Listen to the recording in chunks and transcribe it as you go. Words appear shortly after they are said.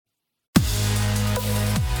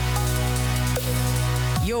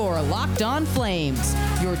You're Locked On Flames,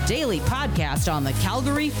 your daily podcast on the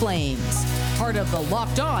Calgary Flames. Part of the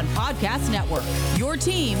Locked On Podcast Network, your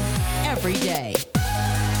team every day.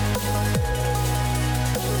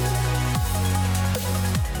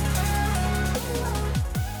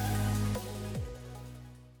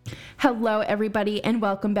 Hello, everybody, and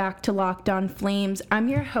welcome back to Locked On Flames. I'm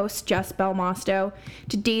your host, Jess Belmosto.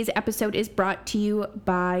 Today's episode is brought to you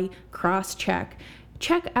by Crosscheck.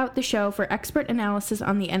 Check out the show for expert analysis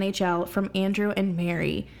on the NHL from Andrew and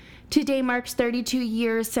Mary. Today marks 32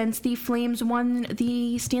 years since the Flames won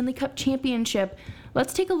the Stanley Cup Championship.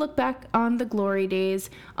 Let's take a look back on the glory days,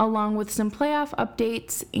 along with some playoff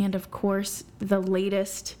updates and, of course, the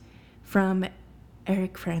latest from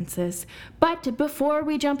Eric Francis. But before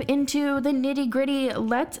we jump into the nitty-gritty,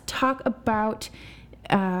 let's talk about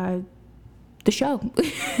the show.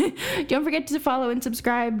 Don't forget to follow and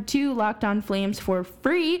subscribe to Locked On Flames for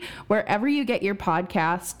free wherever you get your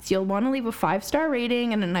podcasts. You'll want to leave a 5-star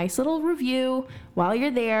rating and a nice little review while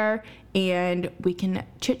you're there, and we can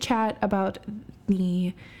chit-chat about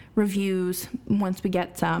the reviews once we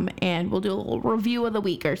get some, and we'll do a little review of the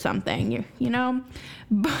week or something, you know?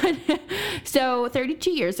 But so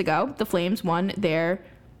 32 years ago, the Flames won their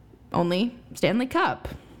only Stanley Cup.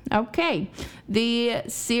 Okay, the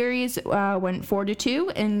series went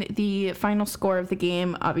 4-2, and the final score of the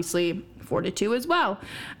game, obviously 4-2 as well.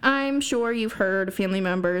 I'm sure you've heard family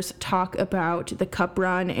members talk about the cup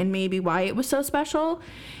run and maybe why it was so special,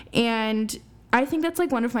 and I think that's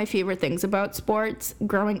like one of my favorite things about sports.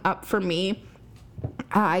 Growing up for me,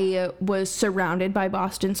 I was surrounded by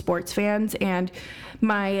Boston sports fans, and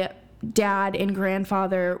my dad and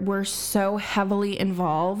grandfather were so heavily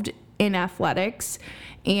involved in athletics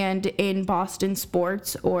and in Boston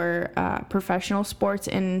sports or professional sports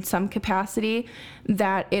in some capacity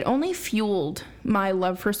that it only fueled my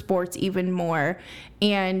love for sports even more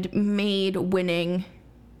and made winning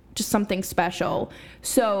just something special.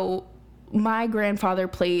 So my grandfather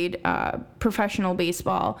played professional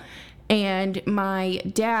baseball, and my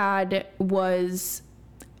dad was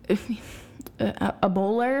a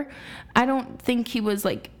bowler. I don't think he was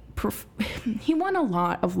like he won a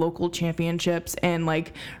lot of local championships and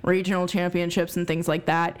like regional championships and things like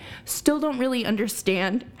that. Still don't really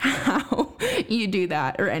understand how you do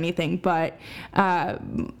that or anything, but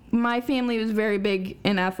my family was very big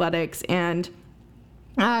in athletics, and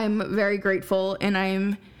I'm very grateful, and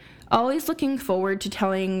I'm always looking forward to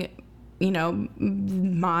telling,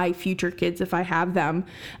 my future kids, if I have them,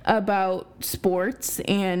 about sports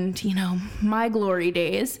and, my glory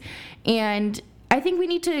days. And I think we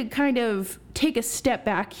need to kind of take a step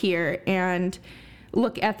back here and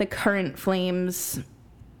look at the current Flames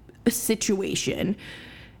situation.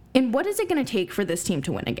 And what is it going to take for this team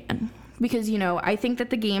to win again? Because, I think that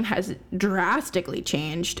the game has drastically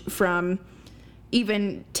changed from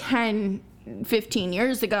even 10, 15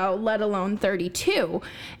 years ago, let alone 32.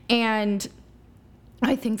 And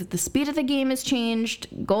I think that the speed of the game has changed.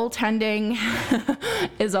 Goaltending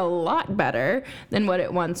is a lot better than what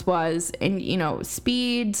it once was. And,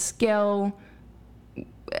 speed, skill,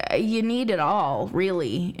 you need it all,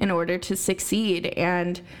 really, in order to succeed.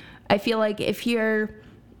 And I feel like if your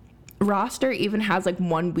roster even has like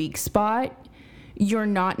one weak spot, you're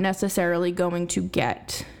not necessarily going to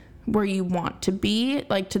get where you want to be,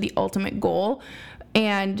 like to the ultimate goal.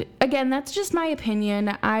 And again, that's just my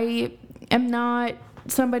opinion. I am not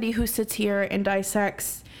somebody who sits here and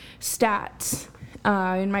dissects stats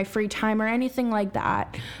in my free time or anything like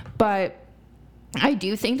that. But I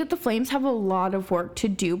do think that the Flames have a lot of work to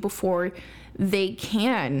do before they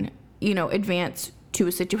can, advance to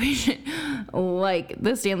a situation like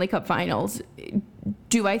the Stanley Cup Finals.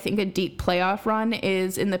 Do I think a deep playoff run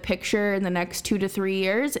is in the picture in the next 2 to 3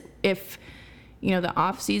 years if, the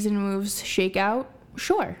off-season moves shake out?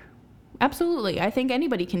 Sure. Absolutely. I think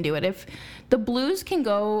anybody can do it. If the Blues can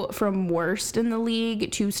go from worst in the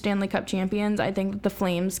league to Stanley Cup champions, I think that the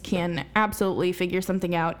Flames can absolutely figure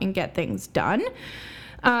something out and get things done.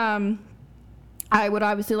 I would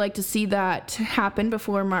obviously like to see that happen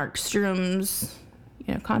before Mark Strom's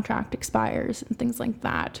contract expires and things like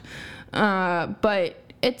that. But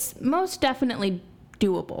it's most definitely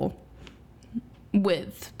doable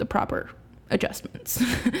with the proper adjustments.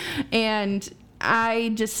 And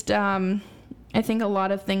I just, I think a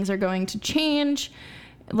lot of things are going to change,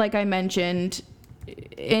 like I mentioned,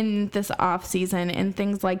 in this off season and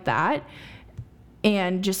things like that.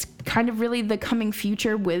 And just kind of really the coming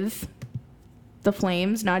future with the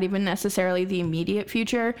Flames, not even necessarily the immediate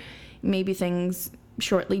future, maybe things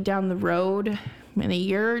shortly down the road in a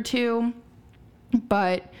year or two.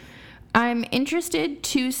 But I'm interested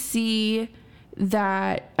to see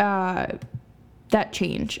that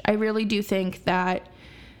change. I really do think that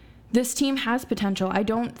this team has potential. I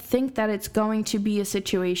don't think that it's going to be a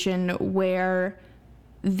situation where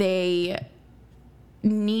they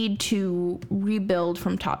need to rebuild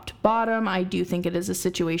from top to bottom. I do think it is a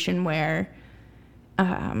situation where,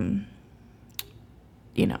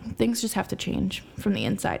 things just have to change from the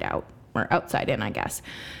inside out, or outside in, I guess.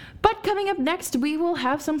 But coming up next, we will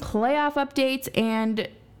have some playoff updates, and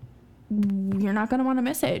you're not going to want to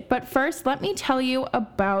miss it. But first, let me tell you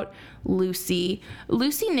about Lucy.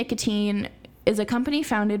 Lucy Nicotine is a company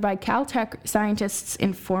founded by Caltech scientists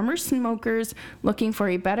and former smokers looking for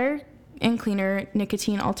a better and cleaner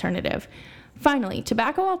nicotine alternative. Finally,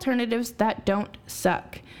 tobacco alternatives that don't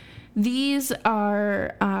suck. These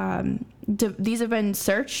are these have been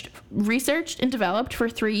researched and developed for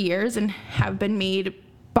 3 years and have been made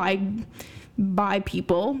by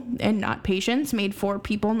people and not patients, made for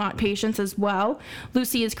people, not patients as well.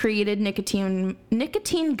 Lucy has created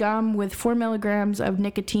nicotine gum with 4 milligrams of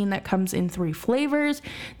nicotine that comes in 3 flavors.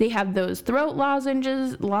 They have those throat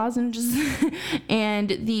lozenges, and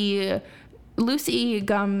the Lucy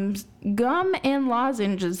gum and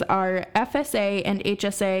lozenges are FSA and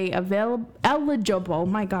HSA eligible.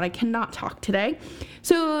 My God, I cannot talk today.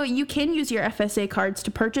 So you can use your FSA cards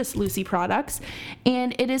to purchase Lucy products,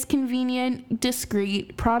 and it is convenient,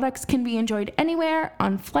 discreet. Products can be enjoyed anywhere,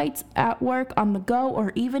 on flights, at work, on the go,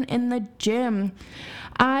 or even in the gym.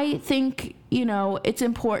 I think, it's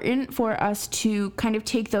important for us to kind of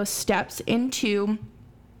take those steps into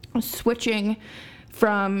switching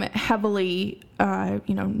from heavily,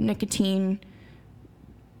 nicotine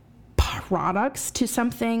products to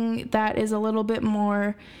something that is a little bit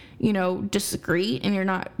more, discreet, and you're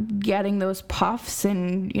not getting those puffs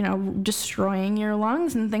and, destroying your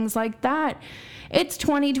lungs and things like that. It's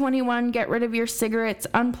 2021. Get rid of your cigarettes,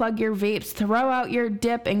 unplug your vapes, throw out your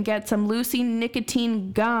dip, and get some Lucy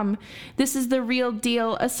nicotine gum. This is the real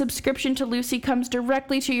deal. A subscription to Lucy comes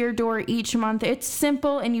directly to your door each month. It's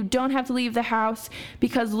simple, and you don't have to leave the house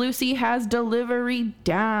because Lucy has delivery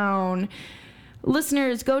down.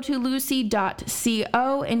 Listeners, go to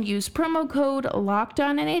lucy.co and use promo code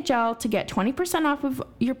LOCKEDONNHL to get 20% off of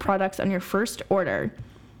your products on your first order.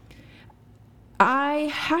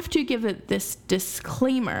 I have to give it this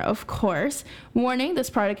disclaimer, of course. Warning, this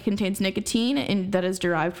product contains nicotine and that is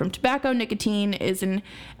derived from tobacco. Nicotine is an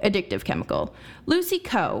addictive chemical. Lucy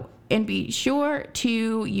Co. And be sure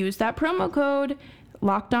to use that promo code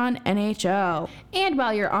LOCKEDONNHL. And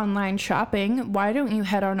while you're online shopping, why don't you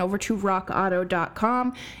head on over to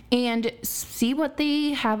rockauto.com and see what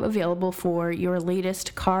they have available for your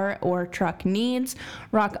latest car or truck needs.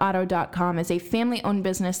 Rockauto.com is a family-owned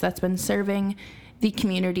business that's been serving the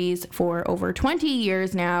communities for over 20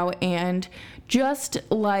 years now, and just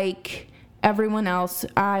like everyone else,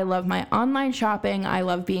 I love my online shopping. I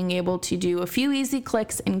love being able to do a few easy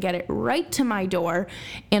clicks and get it right to my door.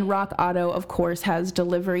 And Rock Auto, of course, has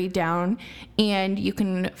delivery down, and you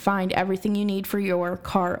can find everything you need for your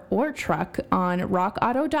car or truck on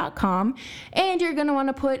rockauto.com. And you're going to want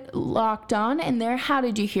to put Locked On in their How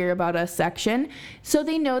Did You Hear About Us section so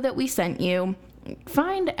they know that we sent you.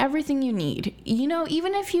 Find everything you need.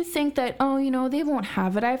 Even if you think that, they won't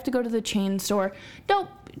have it, I have to go to the chain store. Nope.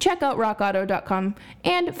 Check out rockauto.com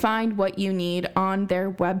and find what you need on their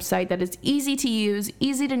website that is easy to use,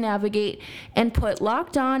 easy to navigate, and put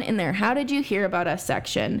Locked On in their How Did You Hear About Us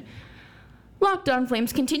section. Locked On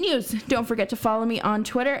Flames continues. Don't forget to follow me on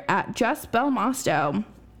Twitter at JessBelmosto.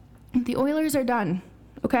 The Oilers are done,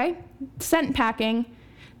 okay? Sent packing.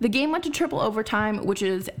 The game went to triple overtime, which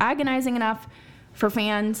is agonizing enough for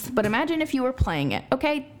fans, but imagine if you were playing it,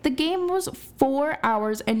 okay? The game was 4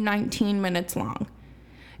 hours and 19 minutes long.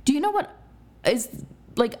 Do you know what is,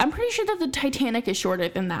 I'm pretty sure that the Titanic is shorter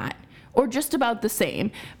than that, or just about the same,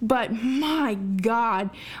 but my God.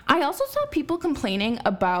 I also saw people complaining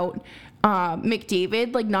about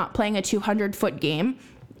McDavid, not playing a 200-foot game.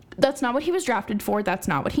 That's not what he was drafted for. That's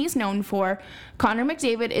not what he's known for. Connor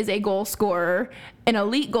McDavid is a goal scorer, an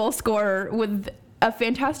elite goal scorer with a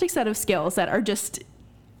fantastic set of skills that are just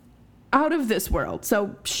out of this world.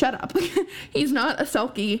 So shut up. He's not a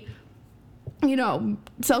Selke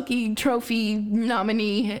trophy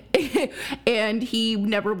nominee, and he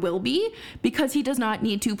never will be, because he does not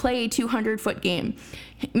need to play a 200-foot game.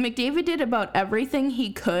 McDavid did about everything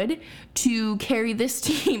he could to carry this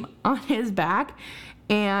team on his back,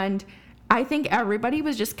 and I think everybody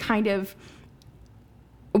was just kind of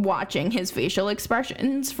watching his facial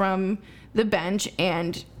expressions from the bench,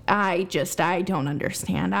 and I don't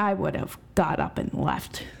understand. I would have got up and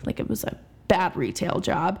left like it was a bad retail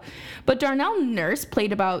job. But Darnell Nurse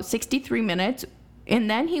played about 63 minutes, and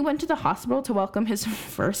then he went to the hospital to welcome his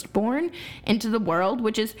firstborn into the world,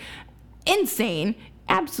 which is insane.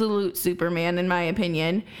 Absolute Superman, in my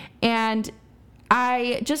opinion. And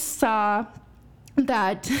I just saw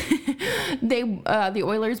that the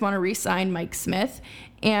Oilers want to re-sign Mike Smith,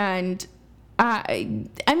 and I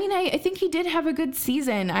think he did have a good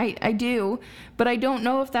season. I do, but I don't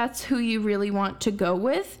know if that's who you really want to go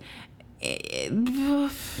with. They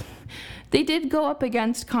did go up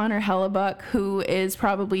against Connor Hellebuck, who is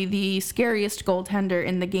probably the scariest goaltender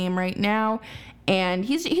in the game right now. And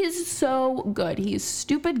he's so good. He's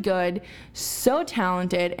stupid good, so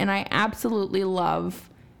talented, and I absolutely love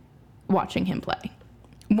watching him play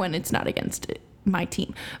when it's not against my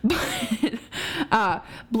team. But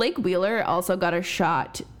Blake Wheeler also got a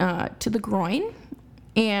shot to the groin,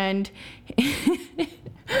 and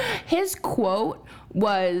his quote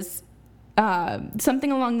was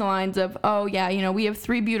something along the lines of, oh yeah, we have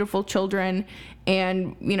 3 beautiful children,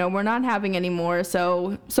 and we're not having any more,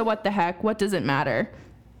 so what the heck, what does it matter?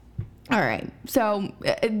 All right, so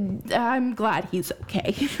I'm glad he's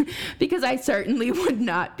okay because I certainly would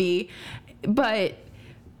not be. But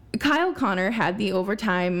Kyle Connor had the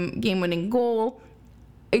overtime game-winning goal,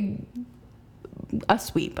 a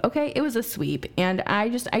sweep, okay? It was a sweep, and I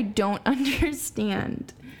don't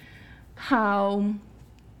understand how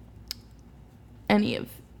any of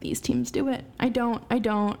these teams do it. I don't.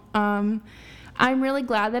 I'm really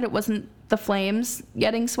glad that it wasn't the Flames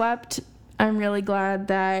getting swept. I'm really glad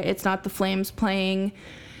that it's not the Flames playing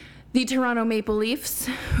the Toronto Maple Leafs,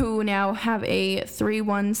 who now have a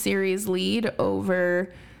 3-1 series lead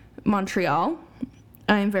over Montreal.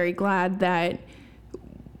 I'm very glad that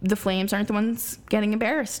the Flames aren't the ones getting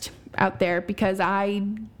embarrassed out there, because I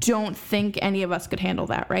don't think any of us could handle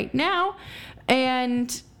that right now,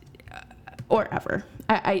 or ever.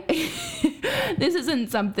 I this isn't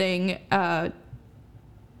something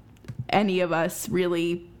any of us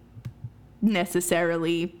really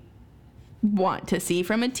necessarily want to see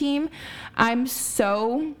from a team. I'm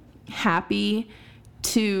so happy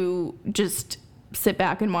to just sit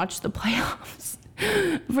back and watch the playoffs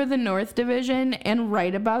for the North Division and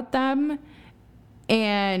write about them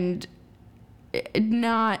and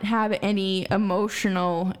not have any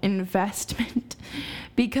emotional investment,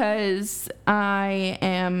 because I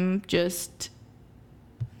am just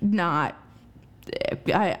not.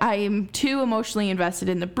 I am too emotionally invested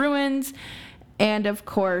in the Bruins, and of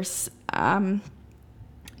course,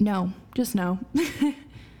 no.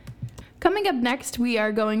 Coming up next, we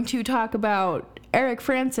are going to talk about Eric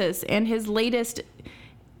Francis and his latest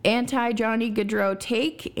anti-Johnny Gaudreau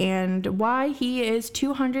take and why he is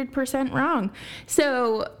 200% wrong.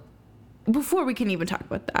 So before we can even talk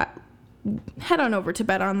about that, head on over to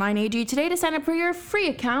BetOnline AG today to sign up for your free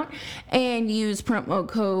account and use promo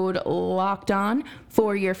code LOCKEDON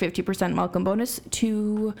for your 50% welcome bonus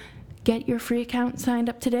to get your free account signed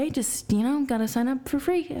up today. Just, gotta sign up for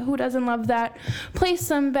free. Who doesn't love that? Place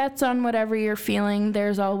some bets on whatever you're feeling.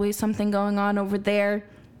 There's always something going on over there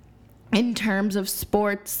in terms of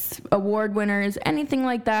sports, award winners, anything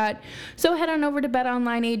like that. So head on over to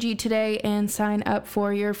BetOnline AG today and sign up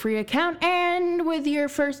for your free account. And with your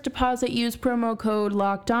first deposit, use promo code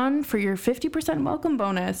LOCKEDON for your 50% welcome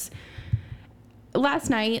bonus. Last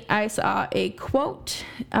night, I saw a quote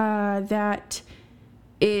that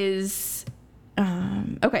is...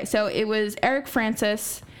 okay, so it was Eric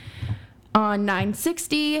Francis on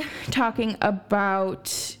 960 talking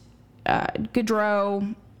about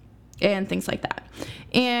Gaudreau and things like that.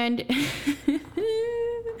 And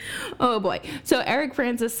oh boy. So Eric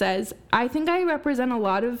Francis says, I think I represent a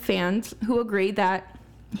lot of fans who agree that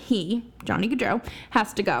he, Johnny Gaudreau,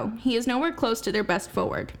 has to go. He is nowhere close to their best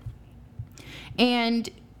forward. And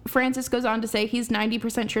Francis goes on to say he's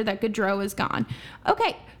 90% sure that Gaudreau is gone.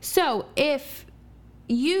 Okay, so if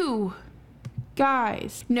you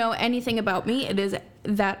guys know anything about me, it is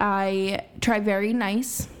that I try very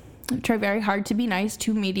hard to be nice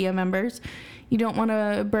to media members. You don't want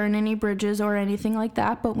to burn any bridges or anything like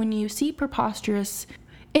that, but when you see preposterous,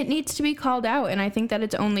 it needs to be called out, and I think that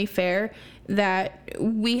it's only fair that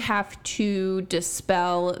we have to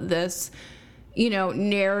dispel this,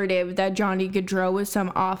 narrative that Johnny Gaudreau is some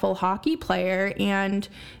awful hockey player. And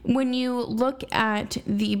when you look at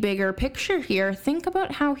the bigger picture here, think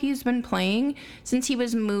about how he's been playing since he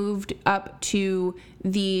was moved up to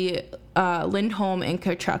the Lindholm and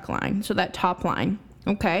Tkachuk line, so that top line,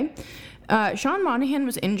 okay? Sean Monahan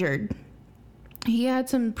was injured. He had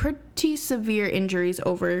some pretty severe injuries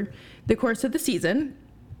over the course of the season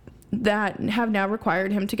that have now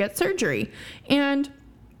required him to get surgery. And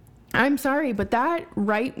I'm sorry, but that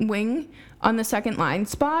right wing on the second line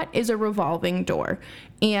spot is a revolving door.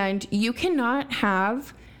 And you cannot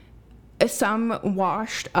have some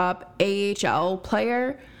washed up AHL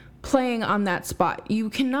player playing on that spot. You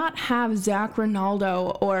cannot have Zach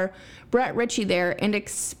Ronaldo or Brett Ritchie there and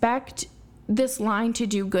expect this line to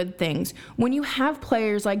do good things. When you have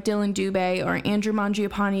players like Dylan Dubé or Andrew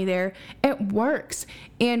Mangiapane there, it works.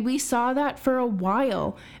 And we saw that for a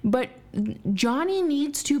while. But Johnny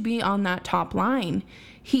needs to be on that top line.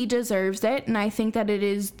 He deserves it, and I think that it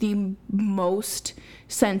is the most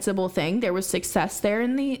sensible thing. There was success there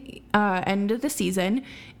in the end of the season,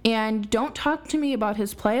 and don't talk to me about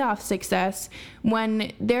his playoff success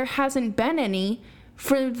when there hasn't been any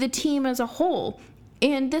for the team as a whole.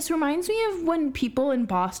 And this reminds me of when people in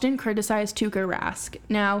Boston criticized Tuukka Rask.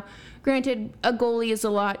 Now, granted, a goalie is a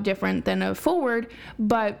lot different than a forward,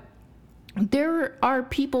 but there are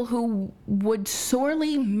people who would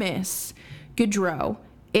sorely miss Gaudreau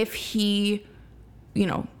if he,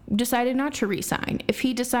 decided not to resign. If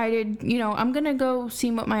he decided, I'm going to go see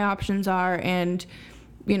what my options are and,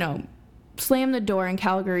 slam the door in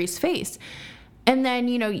Calgary's face. And then,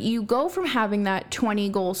 you go from having that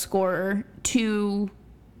 20-goal scorer to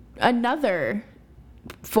another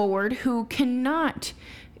forward who cannot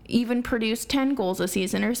even produce 10 goals a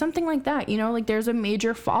season or something like that. There's a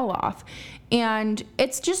major fall off. And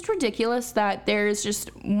it's just ridiculous that there's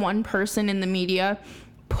just one person in the media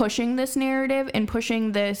pushing this narrative and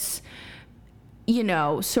pushing this,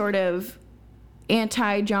 sort of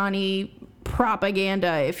anti-Johnny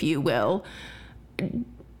propaganda, if you will,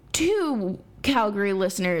 to Calgary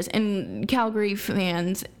listeners and Calgary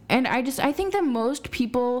fans. And I think that most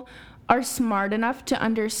people are smart enough to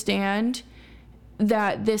understand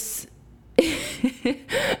that this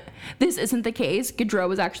isn't the case. Gaudreau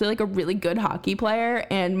was actually a really good hockey player,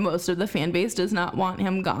 and most of the fan base does not want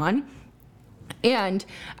him gone. And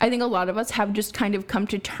I think a lot of us have just kind of come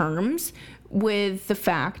to terms with the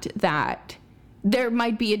fact that there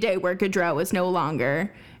might be a day where Gaudreau is no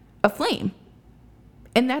longer a Flame.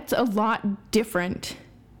 And that's a lot different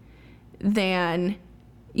than,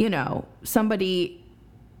 somebody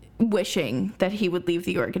wishing that he would leave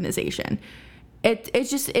the organization. It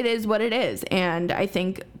is what it is. And I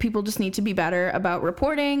think people just need to be better about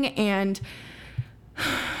reporting. And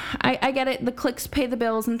I get it. The clicks pay the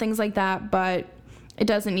bills and things like that, but it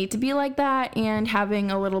doesn't need to be like that. And having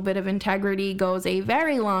a little bit of integrity goes a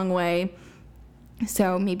very long way.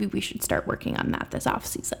 So maybe we should start working on that this off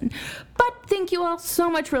season. But thank you all so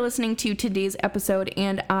much for listening to today's episode,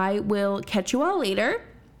 and I will catch you all later.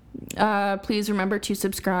 Please remember to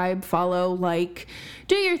subscribe, follow,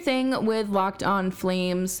 do your thing with Locked On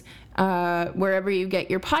Flames, wherever you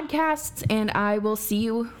get your podcasts, and I will see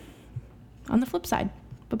you on the flip side.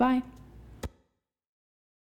 Bye-bye.